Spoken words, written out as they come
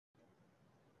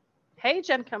Hey,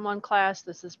 Gen Chem 1 class,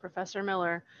 this is Professor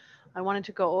Miller. I wanted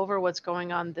to go over what's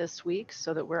going on this week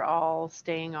so that we're all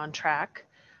staying on track.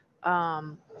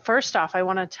 First off, I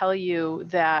want to tell you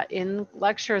that in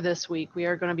lecture this week, we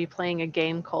are going to be playing a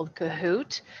game called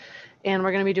Kahoot, and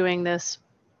we're going to be doing this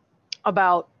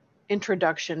about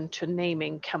introduction to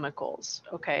naming chemicals,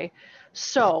 okay?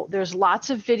 So there's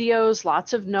lots of videos,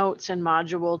 lots of notes in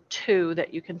Module 2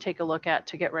 that you can take a look at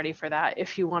to get ready for that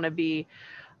if you want to be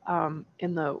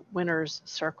in the winner's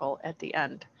circle at the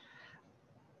end.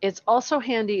 It's also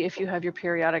handy if you have your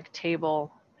periodic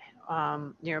table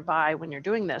nearby when you're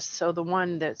doing this. So the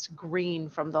one that's green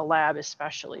from the lab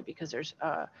especially, because there's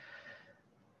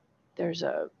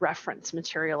a reference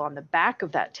material on the back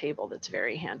of that table that's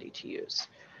very handy to use.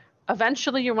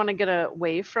 Eventually you want to get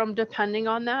away from depending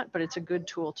on that, but it's a good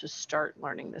tool to start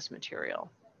learning this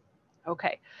material.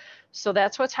 Okay, so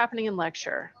that's what's happening in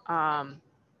lecture,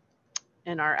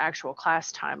 in our actual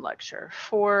class time lecture.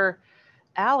 For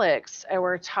Alex,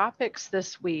 our topics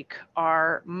this week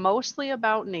are mostly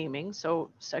about naming. So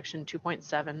section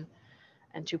 2.7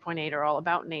 and 2.8 are all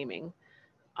about naming.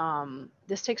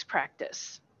 This takes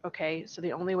practice, okay? So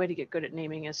the only way to get good at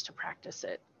naming is to practice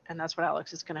it. And that's what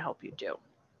Alex is gonna help you do.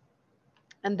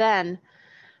 And then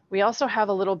we also have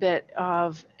a little bit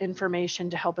of information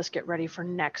to help us get ready for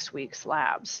next week's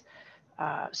labs.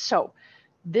 So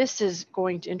this is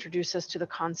going to introduce us to the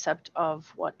concept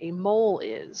of what a mole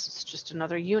is. It's just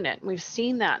another unit. We've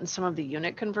seen that in some of the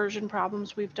unit conversion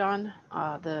problems we've done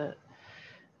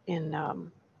in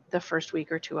the first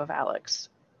week or two of Alex.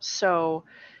 So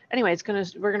anyway,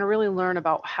 we're gonna really learn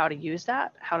about how to use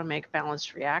that, how to make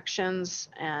balanced reactions,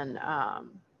 and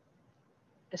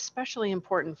especially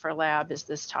important for lab is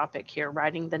this topic here,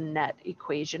 writing the net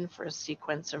equation for a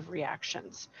sequence of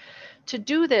reactions. To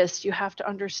do this, you have to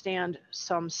understand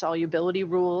some solubility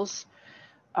rules.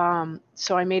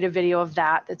 So I made a video of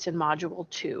that that's in Module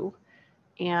 2.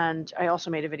 And I also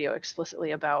made a video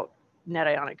explicitly about net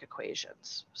ionic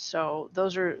equations. So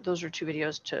those are two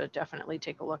videos to definitely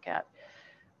take a look at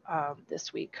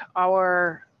this week.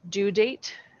 Our due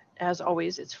date, as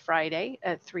always, it's Friday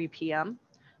at 3 p.m.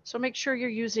 So make sure you're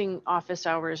using office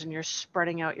hours and you're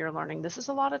spreading out your learning. This is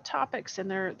a lot of topics and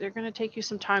they're going to take you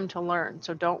some time to learn.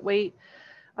 So don't wait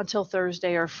until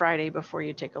Thursday or Friday before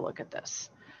you take a look at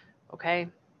this. Okay.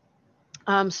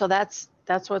 So that's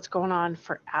what's going on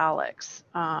for Alex.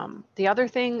 The other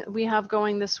thing we have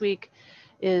going this week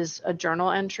is a journal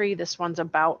entry. This one's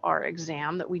about our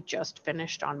exam that we just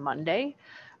finished on Monday.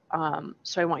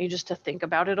 So I want you just to think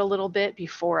about it a little bit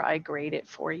before I grade it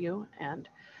for you. And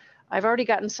I've already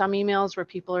gotten some emails where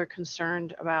people are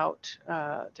concerned about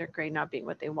their grade not being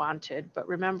what they wanted, but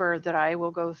remember that I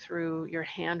will go through your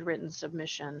handwritten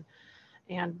submission,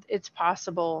 and it's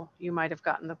possible you might have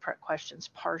gotten the questions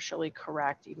partially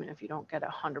correct, even if you don't get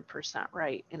 100%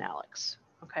 right in Alex,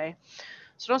 okay?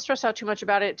 So don't stress out too much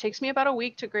about it. It takes me about a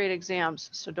week to grade exams,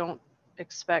 so don't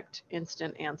expect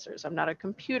instant answers. I'm not a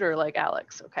computer like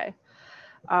Alex, okay?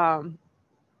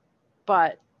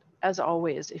 But as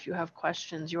always, if you have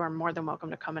questions, you are more than welcome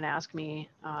to come and ask me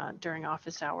during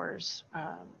office hours.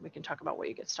 We can talk about what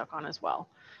you get stuck on as well.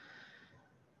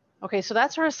 Okay, so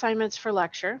that's our assignments for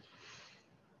lecture.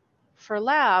 For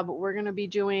lab, we're going to be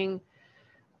doing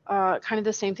kind of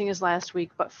the same thing as last week,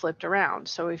 but flipped around.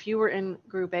 So if you were in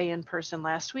group A in person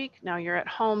last week, now you're at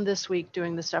home this week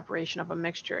doing the separation of a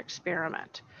mixture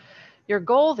experiment. Your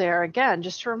goal there, again,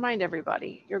 just to remind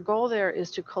everybody, your goal there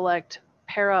is to collect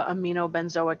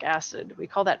para-aminobenzoic acid. We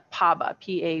call that PABA,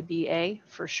 P-A-B-A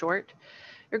for short.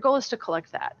 Your goal is to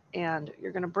collect that, and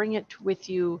you're going to bring it with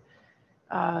you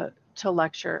to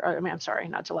lecture. I'm sorry,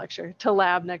 not to lecture, to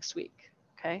lab next week.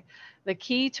 Okay. The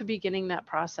key to beginning that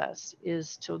process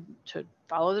is to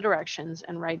follow the directions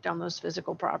and write down those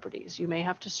physical properties. You may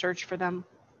have to search for them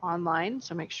online,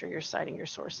 so make sure you're citing your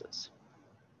sources.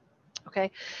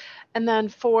 Okay. And then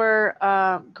for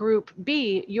group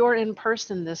B, you're in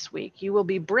person this week. You will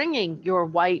be bringing your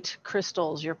white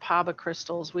crystals, your PABA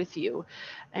crystals with you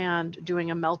and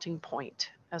doing a melting point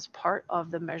as part of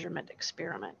the measurement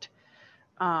experiment.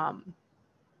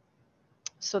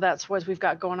 So that's what we've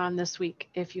got going on this week.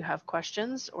 If you have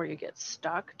questions or you get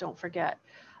stuck, don't forget,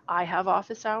 I have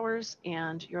office hours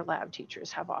and your lab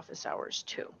teachers have office hours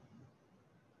too.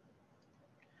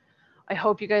 I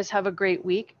hope you guys have a great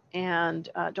week, and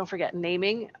don't forget,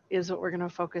 naming is what we're going to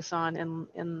focus on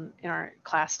in our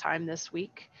class time this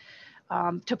week.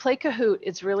 To play Kahoot,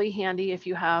 it's really handy if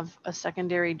you have a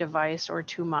secondary device or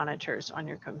 2 monitors on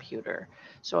your computer,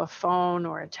 so a phone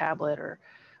or a tablet or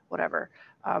whatever.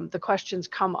 The questions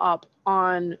come up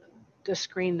on the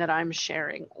screen that I'm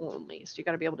sharing only. So you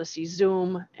got to be able to see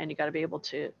Zoom, and you got to be able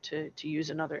to use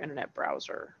another internet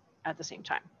browser at the same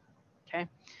time. Okay.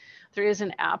 There is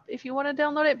an app if you want to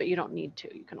download it, but you don't need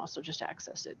to. You can also just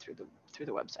access it through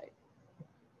the website.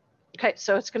 Okay,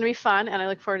 so it's going to be fun, and I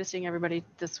look forward to seeing everybody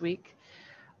this week.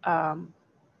 Yeah,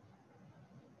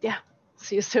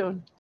 see you soon.